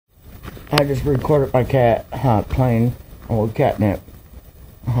I just recorded my cat playing old catnip.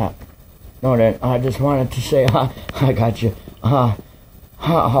 No, then I just wanted to say I got you.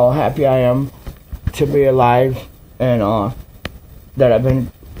 How happy I am to be alive, and that I've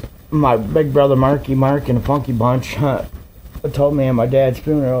been. My big brother Mark and the Funky Bunch told me at my dad's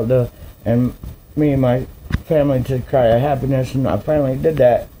funeral and me and my family to cry of happiness, and I finally did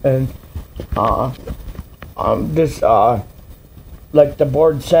that. And this like the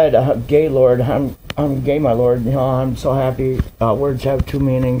board said, gay lord. I'm gay, my lord. You know, I'm so happy. Words have two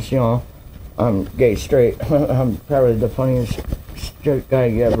meanings. You know, I'm gay straight. I'm probably the funniest straight guy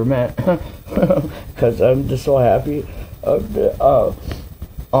you ever met, because I'm just so happy.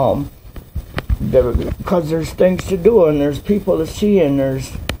 Because there's things to do, and there's people to see, and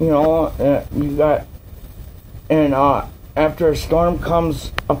there's, you know, you got, and after a storm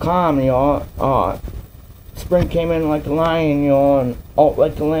comes a calm, you know. Spring came in like a lion, you know, and out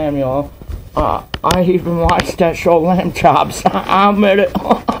like the lamb, you know. I even watched that show, Lamb Chops. I admit it.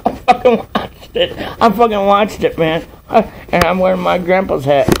 I fucking watched it, man. And I'm wearing my grandpa's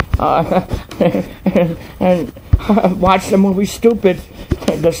hat. And watched the movie Stupid.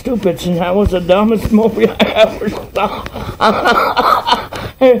 The Stupids, and that was the dumbest movie I ever saw.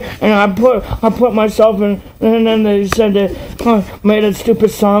 And I put myself in, and then they said that made a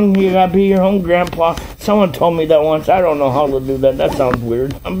stupid song. You gotta be your own grandpa. Someone told me that once. I don't know how to do that. That sounds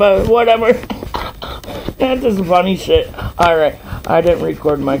weird, but whatever. That's just funny shit. All right, I didn't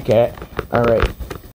record my cat. All right.